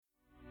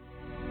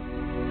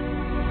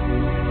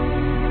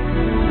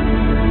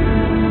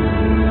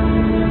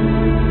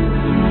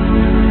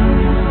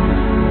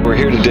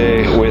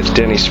with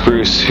Denny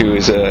Spruce, who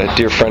is a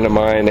dear friend of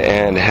mine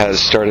and has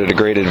started a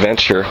great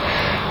adventure.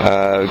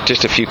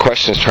 Just a few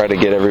questions to try to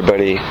get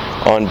everybody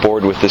on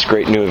board with this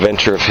great new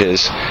adventure of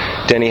his.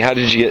 Denny, how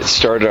did you get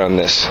started on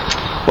this?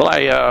 Well,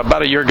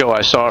 about a year ago,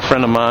 I saw a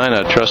friend of mine,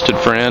 a trusted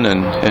friend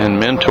and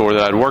mentor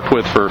that I'd worked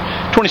with for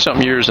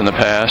 20-something years in the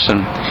past,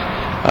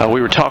 and we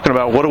were talking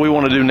about what do we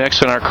want to do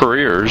next in our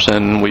careers,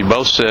 and we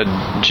both said,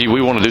 gee,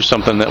 we want to do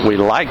something that we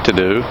like to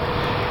do.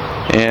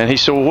 And he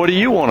said, well, what do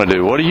you want to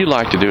do? What do you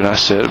like to do? And I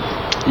said,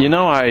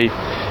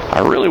 I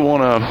really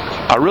want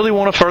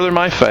to further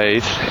my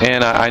faith,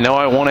 and I know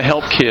I want to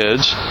help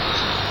kids.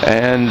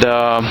 And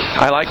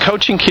I like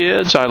coaching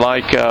kids. I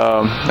like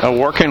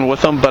working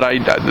with them, but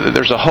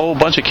there's a whole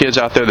bunch of kids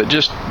out there that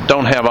just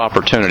don't have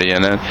opportunity,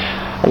 and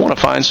I want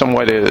to find some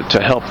way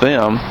to help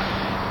them.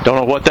 Don't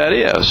know what that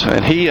is.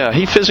 And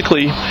he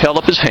physically held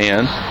up his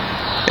hand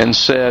and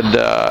said,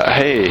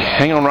 hey,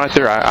 hang on right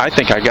there. I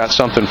think I got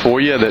something for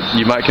you that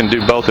you might can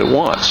do both at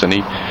once. And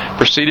he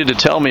proceeded to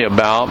tell me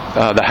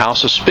about the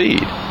House of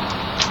Speed.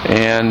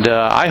 And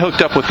I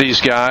hooked up with these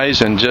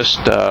guys and just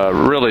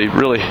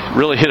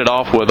really hit it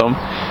off with them.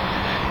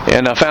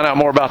 And I found out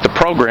more about the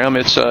program.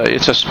 It's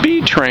a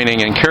speed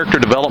training and character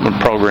development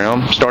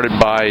program started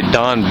by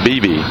Don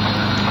Beebe.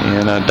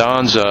 And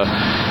Don's a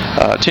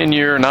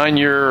 9-year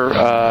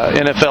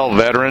NFL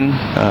veteran,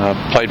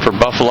 played for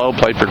Buffalo,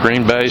 played for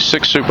Green Bay,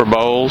 6 Super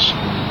Bowls,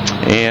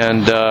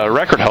 and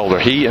record holder.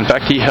 He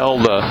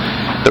held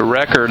the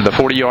record, the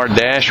 40-yard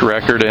dash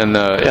record in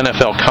the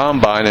NFL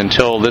Combine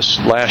until this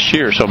last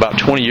year. So about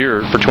 20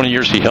 years. For 20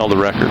 years, he held the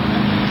record.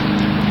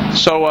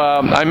 So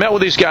I met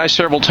with these guys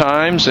several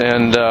times,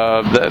 and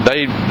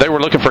they were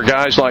looking for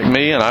guys like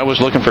me, and I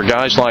was looking for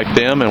guys like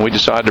them, and we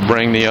decided to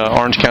bring the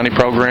Orange County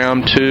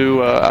program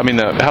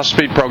the House of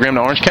Speed program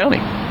to Orange County.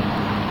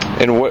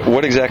 And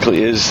what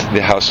exactly is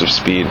the House of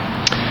Speed?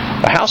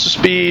 The House of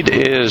Speed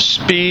is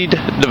speed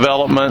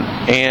development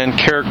and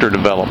character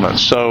development.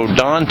 So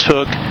Don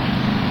took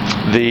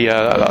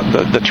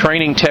the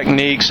training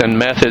techniques and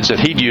methods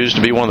that he'd used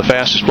to be one of the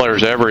fastest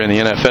players ever in the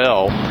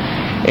NFL,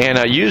 and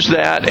use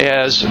that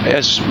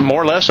as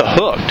more or less a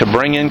hook to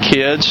bring in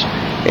kids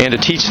and to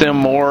teach them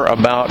more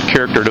about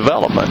character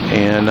development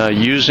and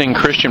using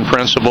Christian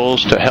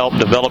principles to help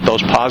develop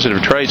those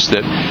positive traits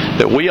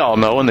that we all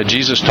know and that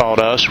Jesus taught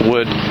us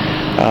would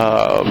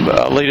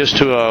lead us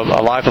to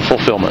a life of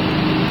fulfillment.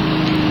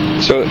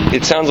 So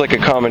it sounds like a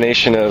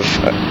combination of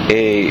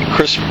a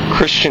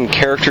Christian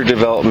character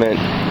development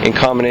in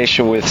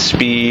combination with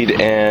speed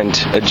and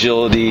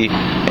agility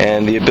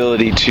and the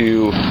ability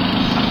to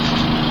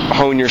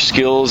hone your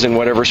skills in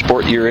whatever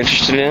sport you're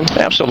interested in?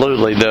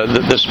 Absolutely.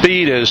 The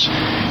speed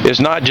is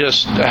not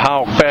just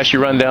how fast you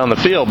run down the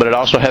field, but it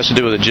also has to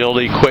do with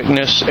agility,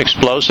 quickness,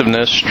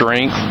 explosiveness,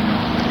 strength.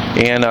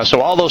 And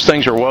so all those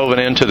things are woven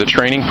into the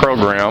training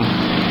program.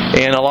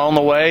 And along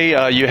the way,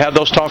 you have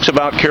those talks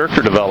about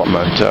character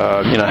development.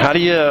 How do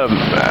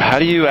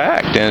you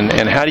act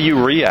and how do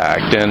you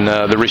react, and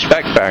the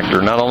respect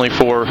factor, not only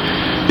for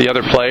the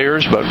other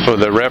players, but for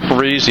the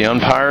referees, the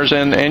umpires,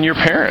 and your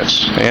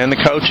parents and the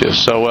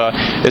coaches. So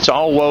it's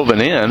all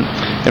woven in.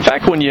 In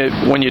fact, when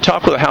you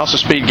talk with the House of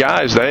Speed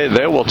guys,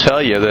 they will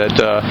tell you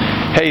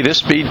that hey, this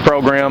speed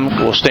program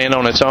will stand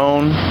on its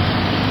own.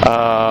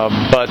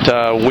 But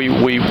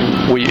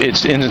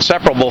it's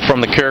inseparable from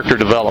the character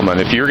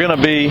development. If you're going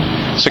to be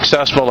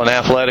successful in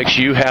athletics,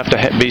 you have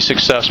to be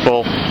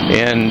successful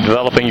in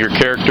developing your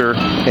character,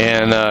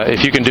 and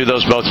if you can do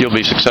those both, you'll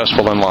be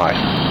successful in life.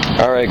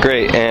 All right,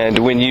 great. And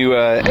when you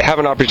have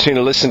an opportunity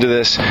to listen to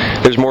this,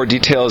 there's more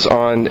details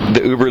on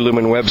the Uber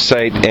Lumen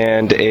website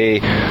and a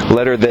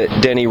letter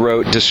that Denny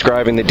wrote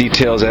describing the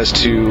details as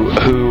to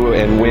who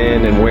and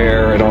when and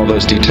where and all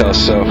those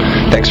details. So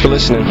thanks for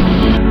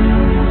listening.